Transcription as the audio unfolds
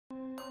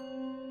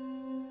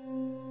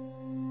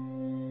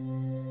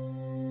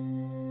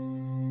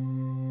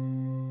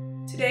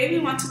Today we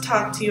want to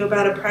talk to you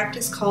about a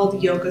practice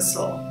called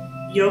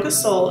YogaSoul.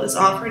 YogaSoul is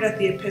offered at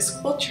the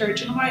Episcopal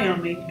Church in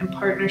Wyoming in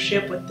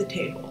partnership with The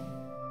Table.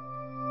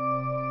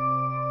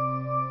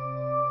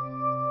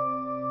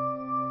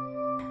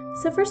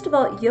 So first of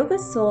all,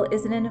 YogaSoul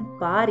is an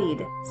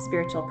embodied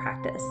spiritual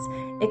practice.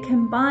 It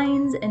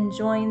combines and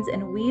joins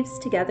and weaves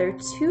together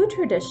two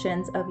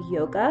traditions of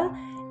yoga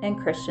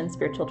and Christian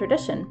spiritual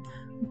tradition,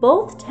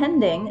 both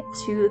tending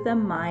to the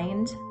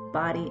mind,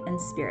 body, and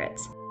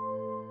spirit.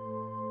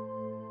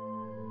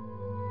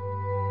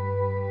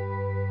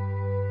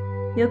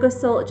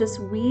 YogaSoul just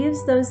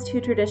weaves those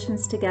two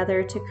traditions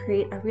together to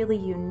create a really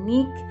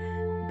unique,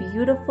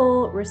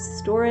 beautiful,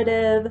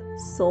 restorative,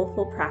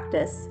 soulful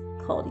practice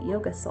called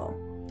YogaSoul.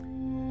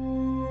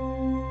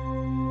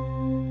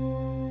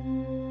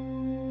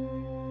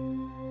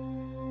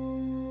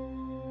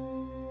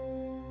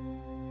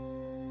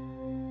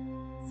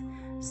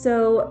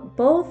 So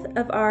both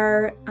of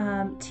our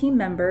team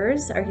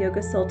members, our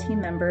YogaSoul team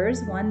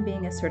members, one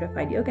being a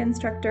certified yoga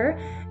instructor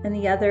and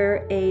the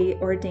other a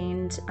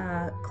ordained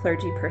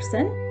clergy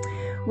person,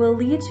 will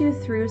lead you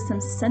through some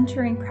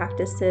centering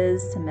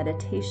practices, some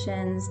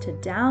meditations to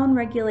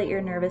down-regulate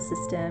your nervous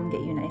system,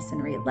 get you nice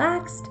and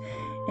relaxed,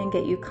 and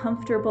get you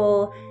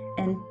comfortable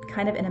and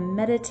kind of in a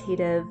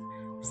meditative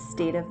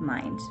state of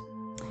mind.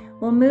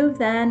 We'll move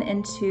then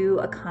into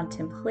a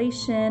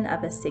contemplation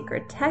of a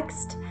sacred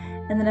text,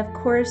 and then of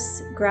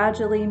course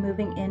gradually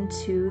moving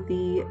into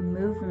the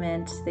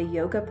movement, the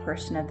yoga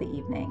portion of the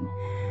evening.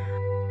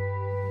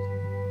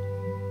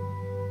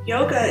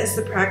 Yoga is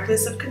the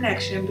practice of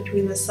connection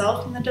between the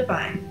self and the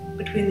divine,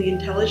 between the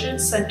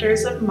intelligence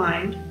centers of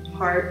mind,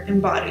 heart,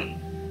 and body.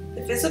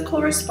 The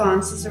physical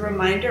response is a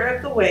reminder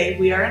of the way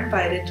we are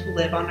invited to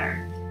live on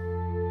earth.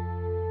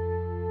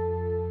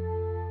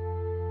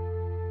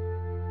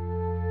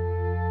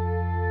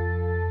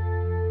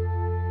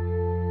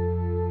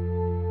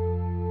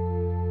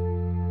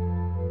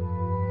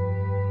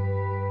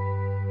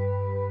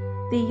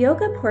 The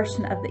yoga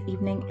portion of the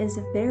evening is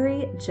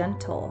very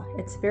gentle,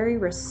 it's very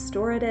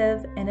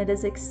restorative, and it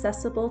is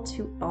accessible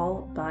to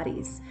all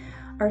bodies.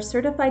 Our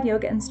certified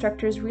yoga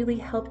instructors really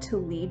help to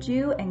lead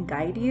you and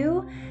guide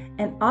you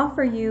and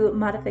offer you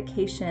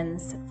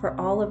modifications for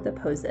all of the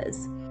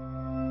poses.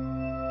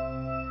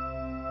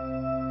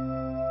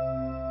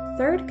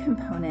 Third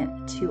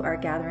component to our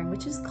gathering,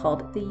 which is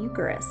called the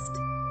Eucharist.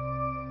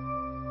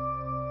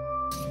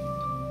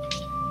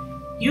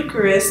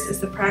 Eucharist is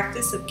the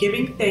practice of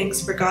giving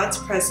thanks for God's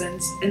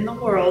presence in the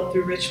world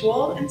through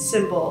ritual and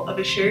symbol of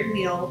a shared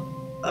meal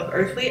of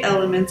earthly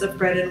elements of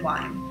bread and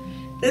wine.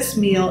 This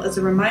meal is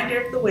a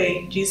reminder of the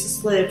way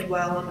Jesus lived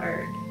while on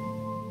earth.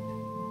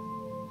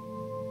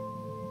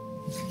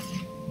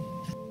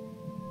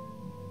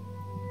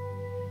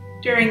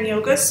 During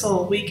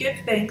YogaSoul, we give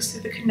thanks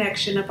through the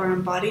connection of our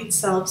embodied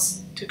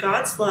selves to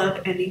God's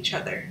love and each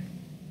other.